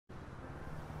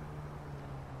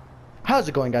How's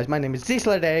it going, guys? My name is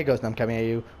Gta5 and I'm coming at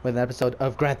you with an episode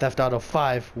of Grand Theft Auto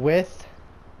 5 with...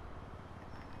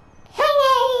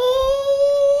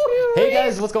 Hello! Hey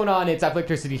guys, what's going on? It's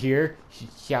AppleOdyssey here.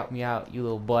 Shout me out, you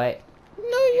little butt. No,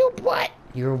 you butt!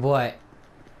 You're what?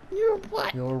 You're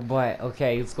butt! You're what?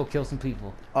 Okay, let's go kill some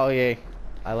people. Oh, yay.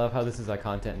 I love how this is our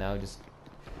content now, just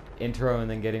intro and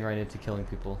then getting right into killing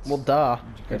people. Well, duh.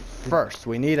 But first,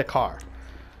 we need a car.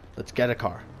 Let's get a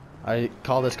car. I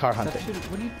call this car hunting.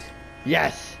 What are you...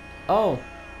 Yes! Oh.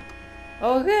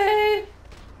 Okay.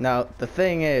 Now, the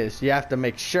thing is, you have to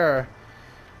make sure...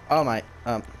 Oh my...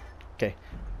 Okay.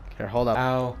 Here, hold up.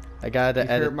 Ow. I gotta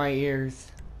edit... hurt my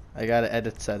ears. I gotta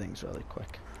edit settings really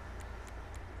quick.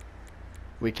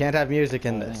 We can't have music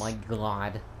in this. Oh my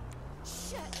god.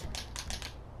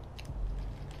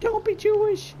 Don't be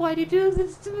Jewish! Why'd you do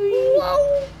this to me?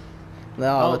 Whoa!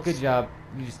 No, oh, good job.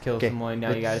 You just killed someone,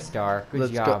 now you got a star.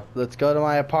 Good job. Let's go to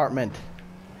my apartment.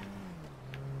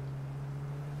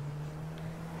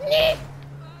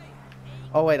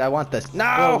 Oh wait, I want this.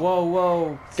 No! Whoa, whoa,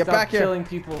 whoa. Get Stop back here. killing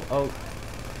people. Oh,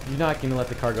 you're not gonna let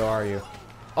the car go, are you?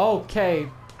 Okay.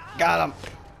 Got him.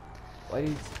 Why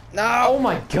did you... No! Oh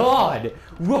my god!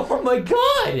 Oh my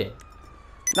god!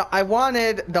 No, I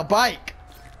wanted the bike.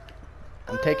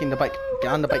 I'm taking the bike. Get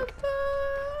on the bike.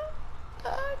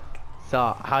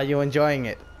 So, how you enjoying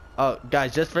it? Oh,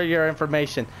 guys, just for your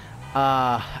information,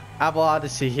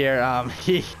 AppleOdyssey here.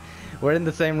 We're in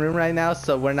the same room right now,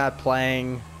 so we're not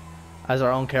playing as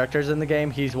our own characters in the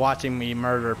game. He's watching me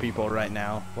murder people right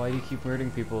now. Why do you keep murdering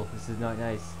people? This is not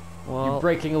nice. Well, you're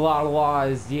breaking a lot of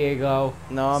laws, Diego.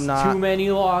 No, I'm not. Too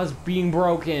many laws being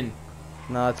broken.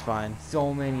 No, it's fine.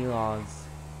 So many laws.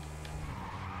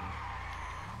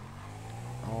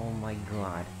 Oh my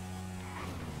god.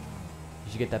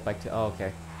 You should get that bike too. Oh,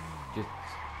 okay. Just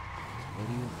what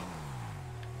do you?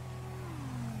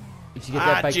 You should get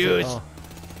that bike too. Oh.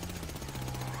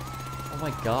 Oh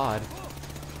my god.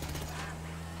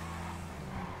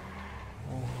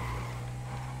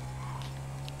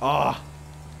 Oh,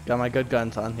 got my good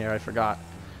guns on here. I forgot.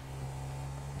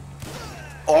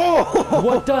 Oh!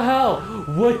 What the hell?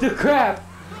 What the crap?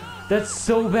 That's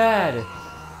so bad.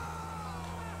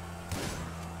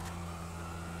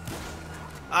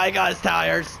 I got his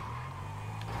tires.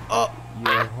 Oh!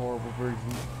 You're a horrible version.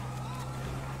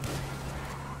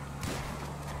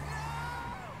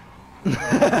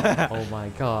 Oh my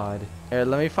god. Here,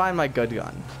 let me find my good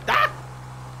gun. Ah!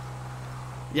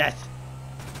 Yes.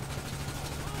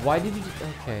 Why did you?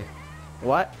 Okay.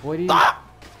 What? What do you? Ah!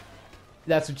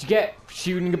 That's what you get for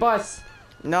shooting a bus.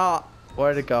 No.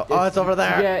 Where'd it go? Oh, it's over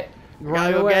there. You get. I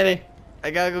gotta go get it. I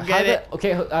gotta go get it.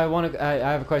 Okay, I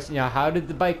have a question. Yeah, how did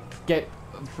the bike get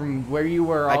from where you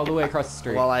were all the way across the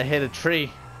street? Well, I hit a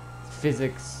tree.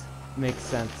 Physics makes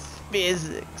sense.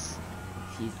 Physics.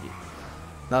 Physics.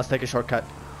 Now let's take a shortcut.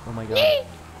 Oh my god.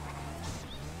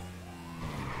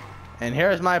 And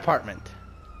here's my apartment.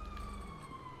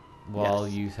 Well,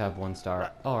 Yes. you have 1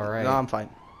 star. Alright. No, I'm fine.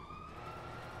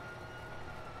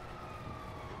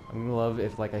 I'm gonna love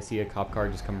if, like, I see a cop car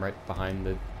just come right behind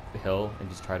the hill and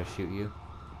just try to shoot you.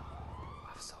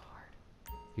 I'm so hard.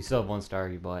 You still have 1 star,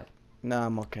 you butt. No,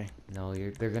 I'm okay. No,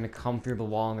 they're gonna come through the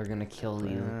wall and they're gonna kill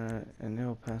you. And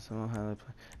it'll pass on how they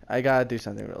play. I gotta do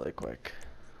something really quick.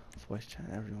 Voice chat,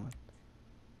 everyone.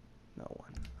 No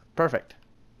one. Perfect.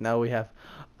 Now we have.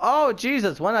 Oh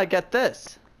Jesus! When I get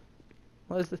this?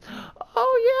 What is this?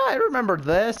 Oh yeah, I remember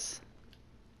this.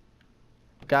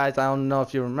 Guys, I don't know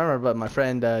if you remember, but my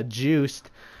friend Juiced,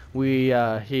 we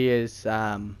are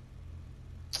in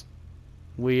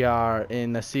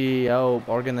a CEO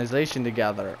organization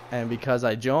together, and because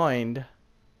I joined.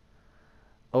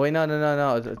 Oh wait, no,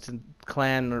 it's a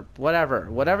clan or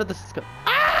whatever this is.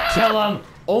 Ah! Kill him!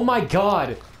 Oh my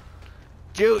god!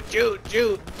 Juke.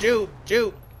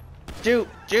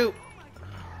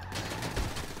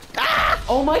 Ah!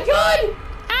 Oh my god!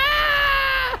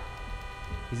 Ah!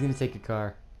 He's gonna take a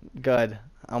car. Good.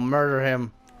 I'll murder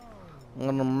him. I'm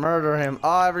gonna murder him.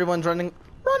 Oh, everyone's running.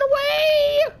 Run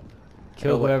away!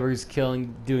 Kill whoever's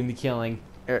doing the killing.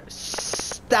 Here,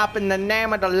 stop in the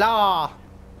name of the law.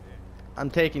 I'm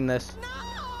taking this.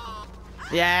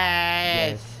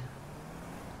 Yes.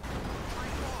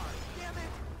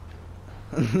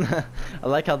 I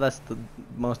like how that's the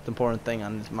most important thing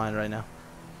on his mind right now.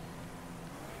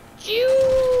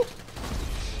 Oh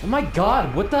my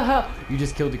god, what the hell? You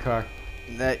just killed the car.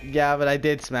 Yeah, but I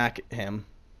did smack him.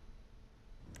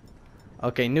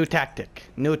 Okay, new tactic.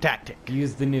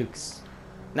 Use the nukes.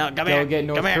 No, come here. Go get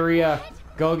North Korea.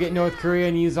 Go get North Korea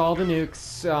and use all the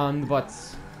nukes on the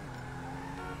butts.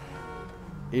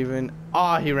 Even...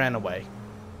 Oh, he ran away.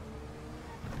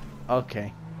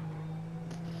 Okay.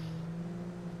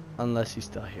 Unless he's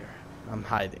still here. I'm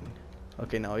hiding.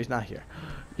 Okay, no, he's not here.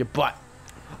 Your butt.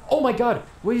 Oh my god!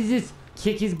 What is this?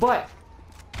 Kick his butt.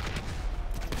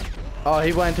 Oh,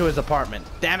 he went to his apartment.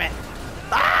 Damn it.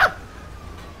 Ah!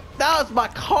 That was my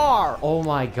car. Oh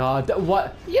my god.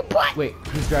 What? Your butt. Wait,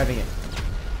 who's driving it?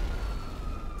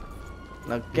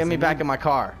 Now, get me back in my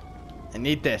car. I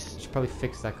need this. You should probably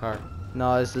fix that car.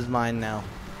 No, this is mine now. You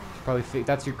should probably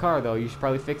that's your car though. You should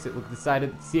probably fix it. Look at the side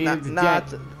of see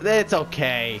It's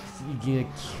okay. You're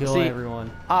gonna kill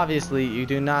everyone. Obviously, you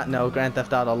do not know Grand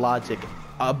Theft Auto logic.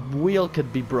 A wheel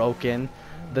could be broken,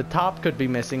 the top could be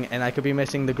missing, and I could be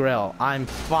missing the grill. I'm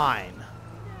fine.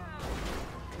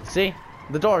 See?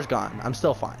 The door's gone. I'm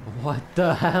still fine. What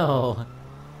the hell?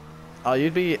 Oh,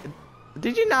 you'd be...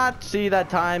 Did you not see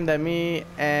that time that me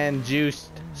and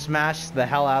Juice smashed the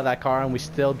hell out of that car and we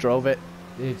still drove it?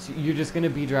 You're just gonna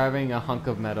be driving a hunk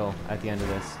of metal at the end of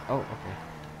this. Oh, okay.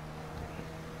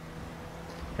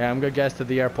 Yeah, I'm gonna get us to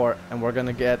the airport and we're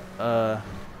gonna get a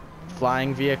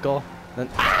flying vehicle. Then...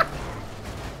 Ah!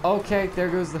 Okay, there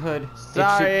goes the hood.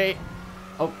 Sorry.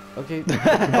 Oh, okay.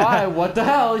 Goodbye. What the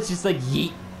hell? It's just like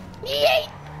yeet. Yeet!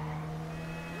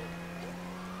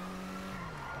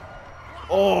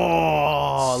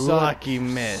 Oh, lucky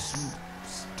miss.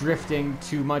 Drifting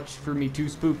too much for me, too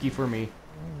spooky for me.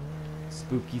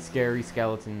 Spooky, scary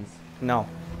skeletons. No.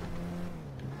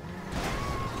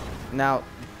 Now,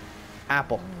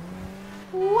 Apple.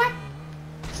 What?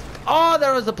 Oh,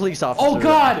 there was a police officer. Oh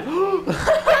God!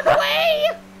 Run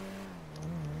away!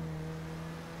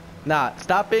 Nah,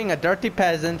 stop being a dirty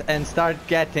peasant and start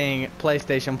getting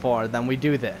PlayStation 4. Then we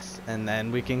do this, and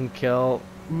then we can kill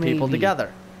people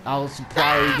together. I'll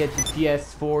probably get the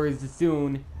PS4s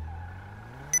soon.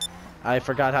 I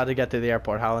forgot how to get to the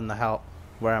airport. How in the hell?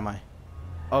 Where am I?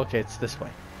 Okay, it's this way.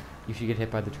 You should get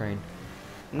hit by the train.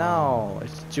 No,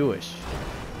 it's Jewish.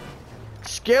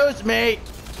 Excuse me!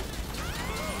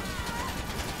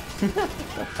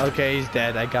 Okay, he's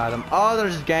dead. I got him. Oh,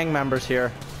 there's gang members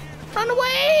here. Run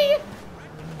away!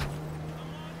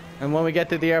 And when we get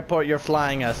to the airport, you're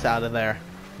flying us out of there.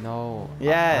 No.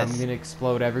 Yes. I'm gonna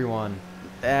explode everyone.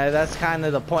 That's kind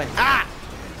of the point. Ah!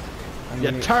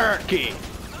 You turkey!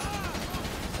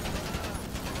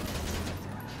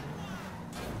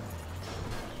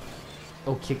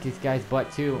 Oh, kick this guy's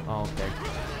butt too. Oh, okay.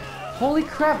 Holy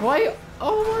crap! Why?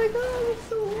 Oh my God! It's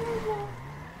so horrible.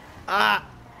 Ah!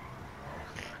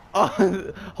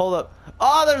 Oh, hold up.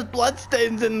 Oh, there's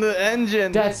bloodstains in the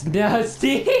engine. That's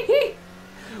nasty.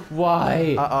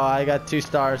 Why? Uh-oh, I got 2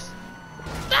 stars.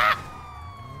 Ah!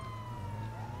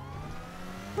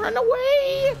 Run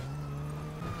away!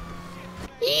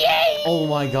 Yay! Oh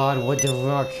my God! What the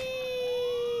fuck?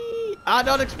 Ah,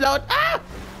 don't explode! Ah!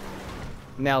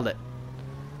 Nailed it.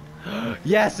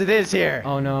 Yes, it is here.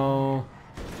 Oh no!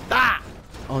 Ah!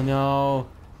 Oh no!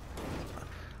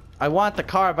 I want the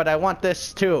car, but I want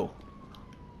this too.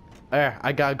 There,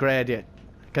 I got a great idea.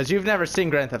 Because you've never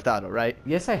seen Grand Theft Auto, right?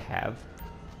 Yes, I have.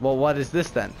 Well, what is this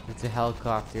then? It's a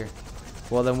helicopter.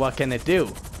 Well, then what can it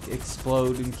do?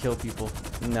 Explode and kill people.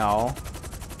 No.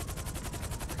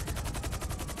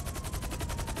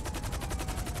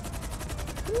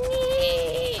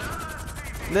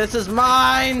 This is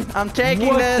mine. I'm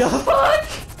taking this. What the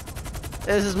fuck?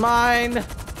 This is mine.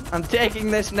 I'm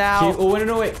taking this now. Okay, oh wait,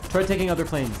 no, wait. Try taking other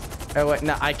planes. Oh wait,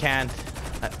 no, I can't.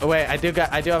 Wait, I do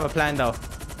have a plan though.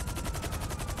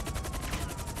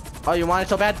 Oh, you want it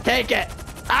so bad? Take it.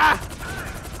 Ah!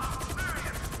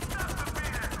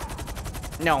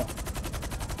 No.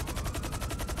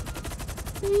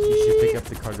 You should pick up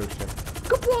the cargo ship.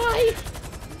 Goodbye.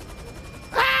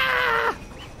 Ah!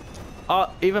 Oh,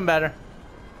 even better.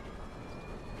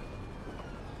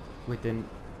 Wait, then.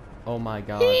 Oh my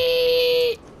God.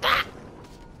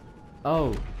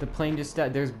 Oh, the plane just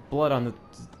died. There's blood on the.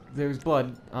 There's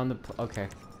blood on the. Okay.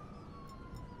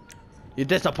 You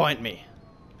disappoint me.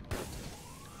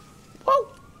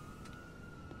 Whoa.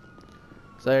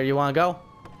 So you want to go?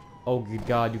 Oh good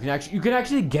God! You can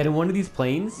actually get in one of these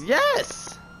planes.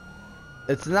 Yes.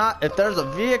 It's not. If there's a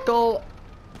vehicle,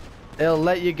 it'll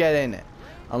let you get in it,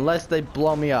 unless they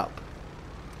blow me up.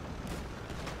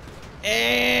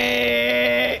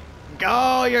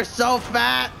 Go! You're so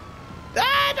fat.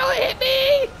 Ah! Don't hit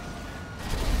me!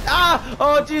 Ah!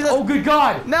 Oh Jesus! Oh good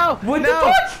God! No! What no,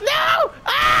 the fuck? No!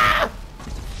 Ah!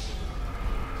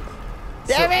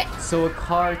 Damn it! So a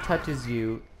car touches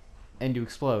you, and you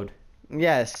explode.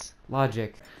 Yes.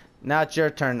 Logic. Now it's your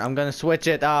turn. I'm gonna switch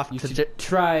it off You to. should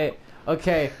try it.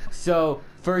 Okay. So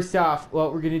first off,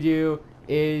 what we're gonna do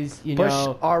is Push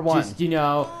R1. just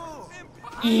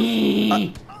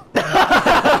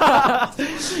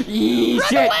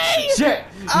Shit!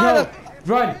 Out No! of-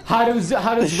 Run! How does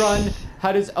run?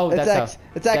 How does oh It's that's X. how.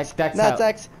 It's X. That's No, how. it's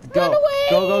X. Go. Run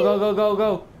away!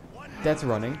 Go. That's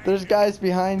running. There's guys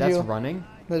behind That's you. running.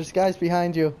 There's guys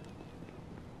behind you.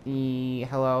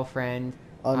 Hello, friend.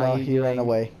 Oh How no, you he ran doing?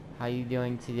 away. How you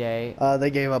doing today? They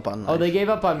gave up on life. Oh, they gave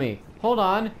up on me. Hold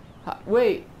on.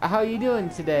 Wait, how you doing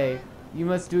today? You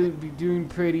must be doing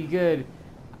pretty good.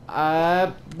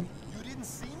 You didn't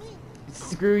see me?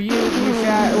 Screw you, you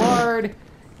fat lord.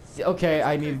 Okay,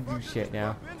 I need to do shit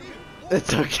now.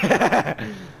 It's okay.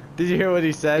 Did you hear what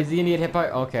he said? Is he gonna get hit by?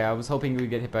 Okay, I was hoping he would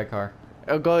get hit by a car.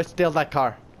 Oh, go steal that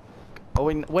car. Oh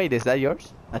wait, is that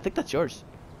yours? I think that's yours.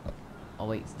 Oh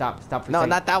wait, stop for a No, second.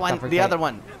 not that one. Stop for a The second. other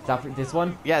one. Stop for this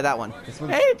one. Yeah, that one. This one.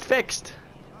 Hey, it's fixed.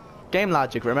 Game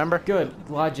logic, remember? Good.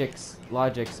 Logics,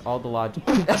 all the logic.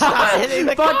 Stop hitting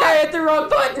the Fuck! car. I hit the wrong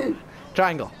button.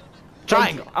 Triangle.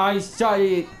 Triangle. I shot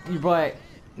it. You butt.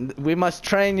 We must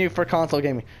train you for console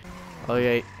gaming.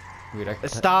 Okay. Wait, I can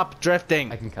Stop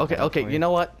drifting. I can cut Okay, that out okay. for You you.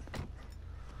 know what?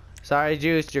 Sorry,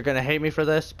 Juice. You're gonna hate me for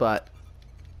this, but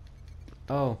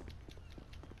Oh.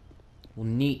 Well,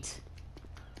 neat.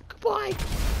 goodbye.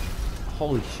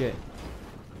 Holy shit.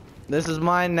 This is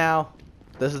mine now.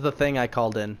 This is the thing I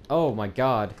called in. Oh my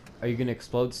god. Are you gonna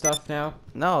explode stuff now?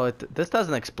 No, this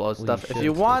doesn't explode Well, stuff. you If should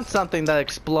you explode want stuff. something that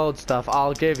explodes stuff,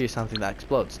 I'll give you something that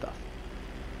explodes stuff.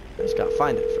 I just gotta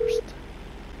find it first.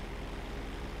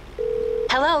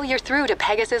 Hello, you're through to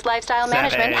Pegasus Lifestyle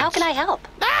Management. How can I help?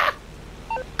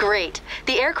 Great.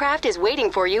 The aircraft is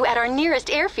waiting for you at our nearest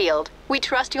airfield. We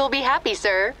trust you'll be happy,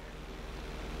 sir.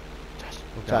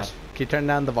 Oh god. Josh, can you turn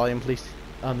down the volume, please?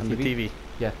 On On the TV.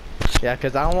 Yeah. Yeah,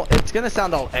 because I don't. It's gonna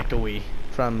sound all echoey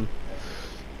from.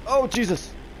 Oh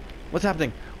Jesus! What's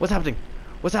happening? What's happening?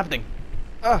 What's happening?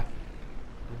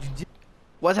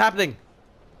 What's happening?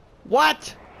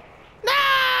 What? No!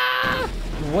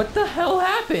 What the hell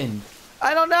happened?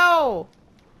 I don't know.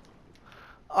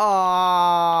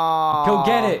 Oh. Go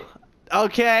get it.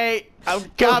 Okay. I'm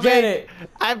Go coming. get it.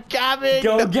 I'm coming.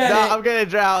 Go get no, it. I'm gonna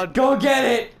drown. Go get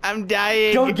it. I'm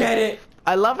dying. Go get it.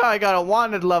 I love how I got a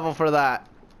wanted level for that.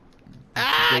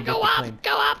 Ah, get go the up, plane.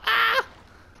 go up, ah!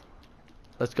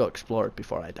 Let's go explore it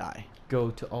before I die. Go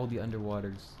to all the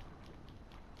underwaters.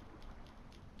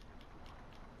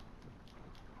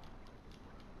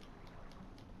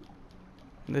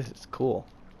 This is cool.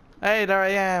 Hey, there I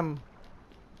am.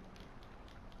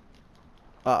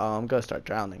 Uh-oh, I'm gonna start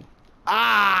drowning.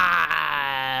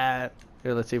 Ah!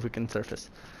 Here, let's see if we can surface.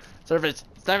 Surface!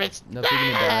 Surface! Nope, you're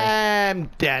gonna die. I'm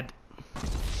dead.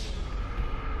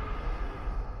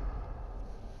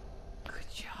 Good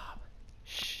job.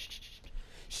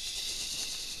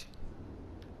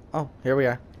 Oh, here we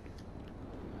are.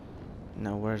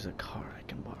 Now, where's a car I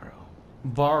can borrow?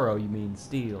 Borrow, you mean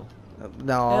steal?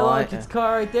 No, Hey, look, it's a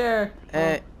car right there.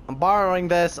 I'm borrowing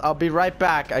this. I'll be right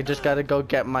back. I just gotta go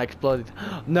get my exploded.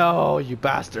 No, you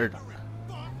bastard.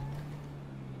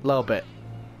 Little bit.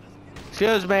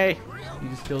 Excuse me. You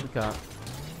just killed a cop.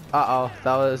 Uh-oh,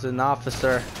 that was an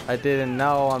officer. I didn't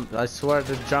know. I swear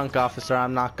to drunk officer,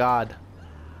 I'm not God.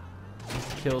 You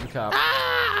just killed a cop.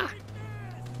 Ah!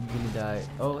 You're gonna die.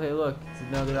 Oh, hey, look, it's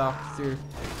another officer.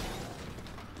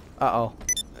 Uh-oh,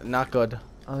 not good.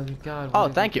 Oh god. Oh, what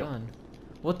have thank you. done?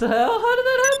 What the hell? How did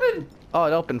that happen? Oh,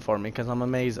 it opened for me because I'm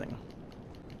amazing.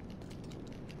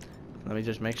 Let me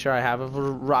just make sure I have a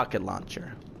rocket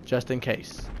launcher, just in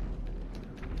case.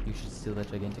 You should steal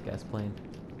that gigantic ass plane.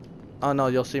 Oh no,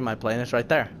 you'll see my plane. It's right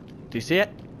there. Do you see it?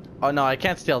 Oh no, I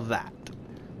can't steal that.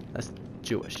 That's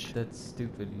Jewish. That's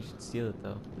stupid. You should steal it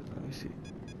though. Let me see.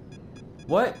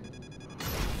 What?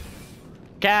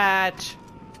 Catch!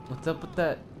 What's up with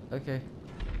that? Okay.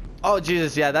 Oh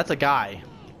Jesus, yeah, that's a guy.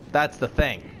 That's the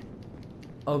thing.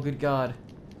 Oh good god.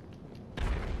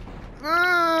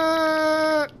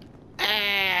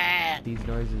 These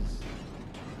noises.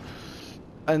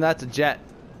 And that's a jet.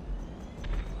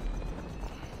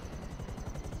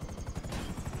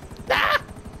 Ah!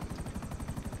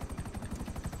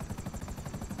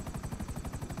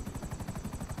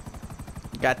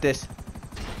 Got this.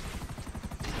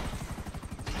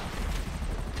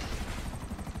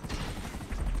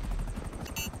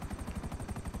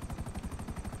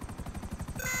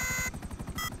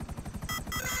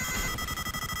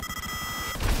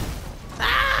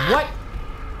 What?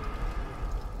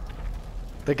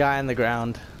 The guy on the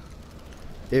ground.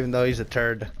 Even though he's a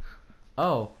turd.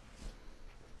 Oh.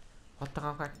 What the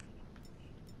fuck?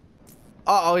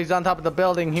 Uh-oh, he's on top of the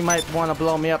building. He might want to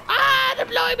blow me up. Ah, they're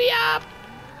blowing me up!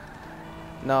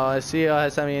 No, CEO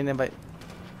has sent me an invite.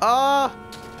 Oh!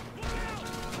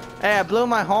 Hey, I blew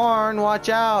my horn. Watch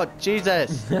out.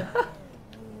 Jesus.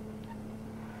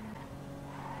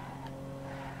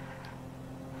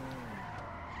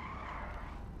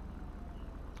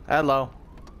 Hello.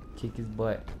 Kick his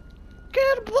butt.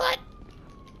 Good butt.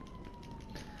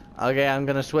 Okay, I'm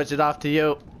gonna switch it off to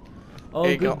you. Oh,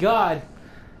 Here you good go. God.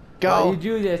 Go. Why you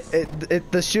do this?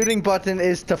 The shooting button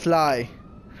is to fly,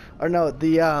 or no,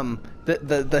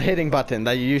 the hitting button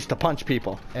that you use to punch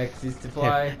people. X is to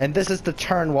fly. Here. And this is to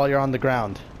turn while you're on the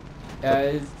ground.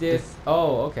 Is this?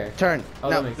 Oh, okay. Turn. Oh,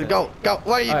 no, that makes sense. go. What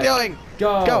are you doing?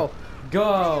 Go. Go.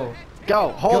 Go. Go.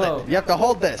 Hold Go. it. You have to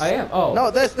hold this. I am. Oh.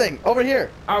 No, this thing over here.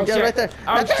 Oh, Get shit. right there.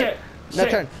 Oh, Now turn. shit. Now Shit.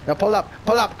 turn. Now pull up.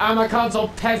 Pull up. I'm a console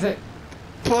peasant.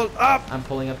 Pull up. I'm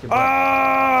pulling up your butt.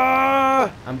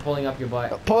 I'm pulling up your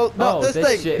butt. Pull. No, Oh, this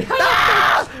thing. shit.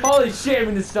 Holy shit, I'm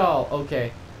in the stall.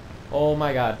 Okay. Oh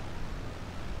my God.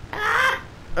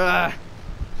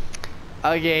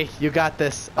 Okay, you got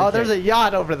this. Okay. Oh, there's a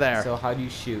yacht over there. So how do you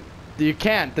shoot? You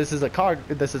can't. This is a car.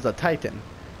 This is a Titan.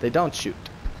 They don't shoot.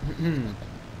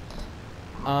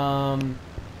 Can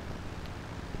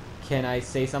I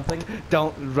say something?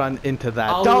 Don't run into that.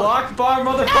 Allah Akbar,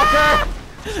 motherfucker!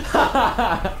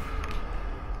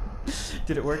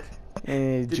 Did it work?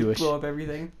 Did Jewish. it blow up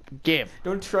everything? Give.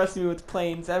 Don't trust me with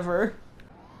planes ever.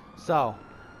 So,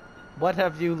 what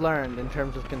have you learned in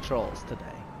terms of controls today?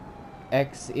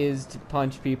 X is to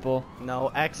punch people. No,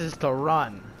 X is to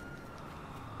run.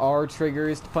 R trigger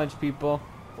is to punch people.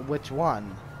 Which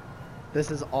one?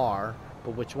 This is R,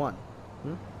 but which one?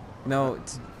 No,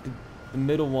 it's the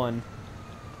middle one.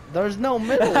 There's no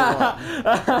middle one.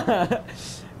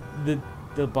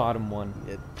 The bottom one.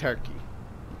 Turkey.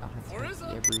 Oh, that's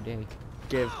turkey every day.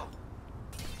 Give.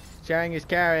 Sharing is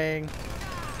caring.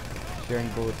 Sharing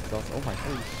bullets is also. Oh my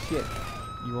holy shit!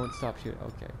 You won't stop shooting.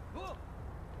 Okay.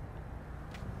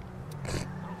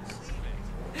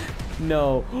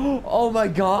 No. Oh my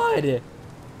God. That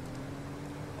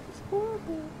was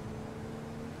horrible.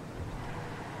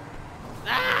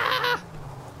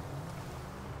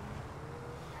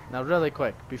 Now, really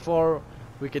quick, before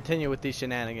we continue with these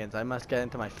shenanigans, I must get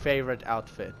into my favorite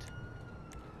outfit.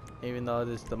 Even though it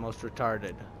is the most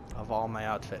retarded of all my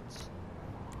outfits.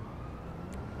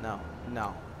 No,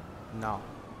 no, no,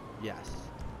 yes,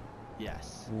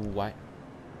 yes. What?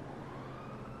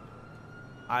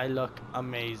 I look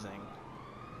amazing.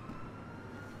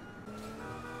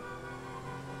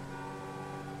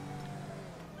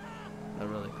 Now,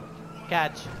 really quick.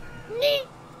 Catch. Nee.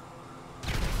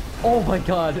 Oh my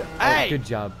God. Hey! Oh, good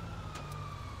job.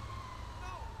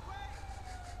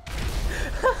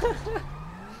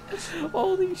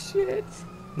 Holy shit.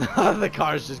 The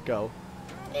cars just go.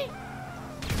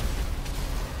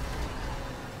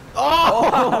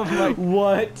 Oh, my.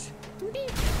 What?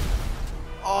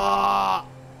 Oh.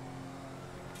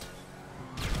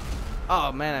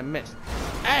 Oh man, I missed.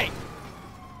 Hey!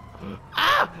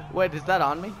 Ah! Wait, is that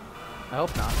on me? I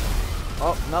hope not.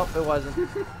 Oh, nope, it wasn't.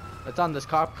 It's on this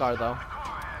cop car though.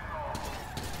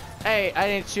 Hey, I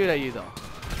didn't shoot at you though.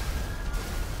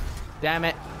 Damn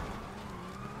it.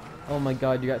 Oh my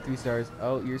God, you got 3 stars.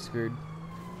 Oh, you're screwed.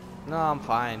 No, I'm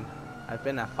fine. I've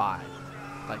been at 5.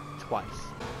 Like twice.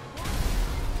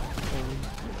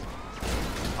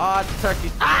 Oh, it's turkey.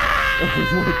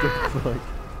 Ah! What the fuck?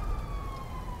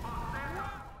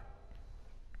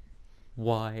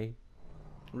 Why?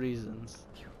 Reasons.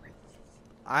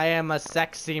 I am a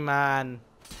sexy man.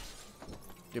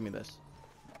 Give me this.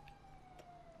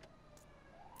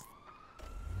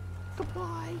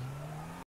 Goodbye.